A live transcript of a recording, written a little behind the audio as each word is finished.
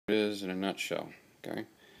Is in a nutshell. Okay,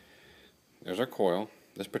 there's our coil.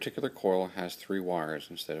 This particular coil has 3 wires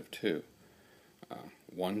instead of 2.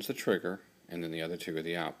 One's the trigger, and then the other 2 are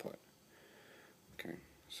the output. Okay,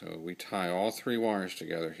 so we tie all 3 wires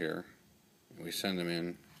together here, and we send them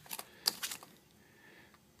in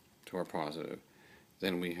to our positive.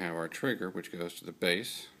 Then we have our trigger, which goes to the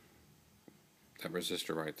base, that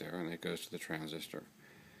resistor right there, and it goes to the transistor.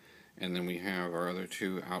 And then we have our other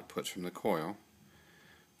 2 outputs from the coil,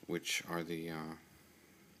 which are the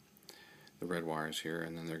red wires here,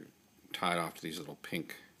 and then they're tied off to these little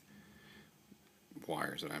pink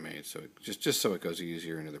wires that I made, so just so it goes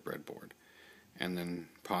easier into the breadboard. And then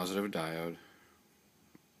positive diode,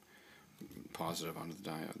 positive onto the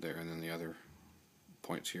diode there, and then the other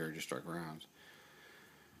points here are just our grounds.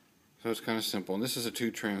 So it's kind of simple. And this is a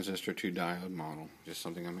 2 transistor, 2 diode model, just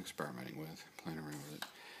something I'm experimenting with, playing around with it.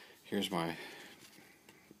 Here's my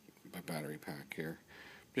battery pack here.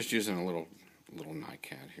 Just using a little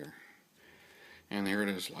NiCad here. And here it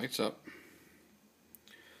is, lights up.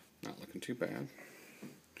 Not looking too bad.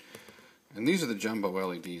 And these are the jumbo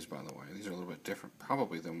LEDs, by the way. These are a little bit different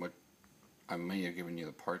probably than what I may have given you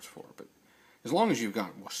the parts for, but as long as you've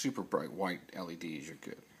got super bright white LEDs, you're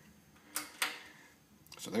good.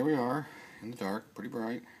 So there we are, in the dark, pretty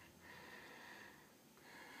bright.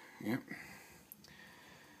 Yep.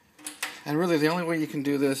 And really the only way you can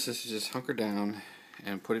do this is to just hunker down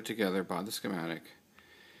and put it together by the schematic,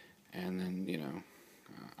 and then, you know,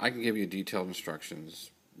 I can give you detailed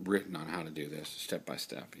instructions written on how to do this step by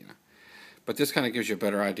step, you know. But this kind of gives you a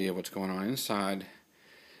better idea of what's going on inside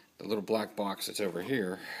the little black box that's over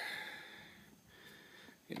here.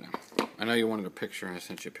 You know, I know you wanted a picture, and I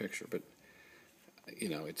sent you a picture, but you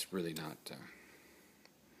know, it's really not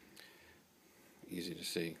easy to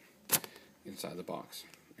see inside the box.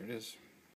 Here it is.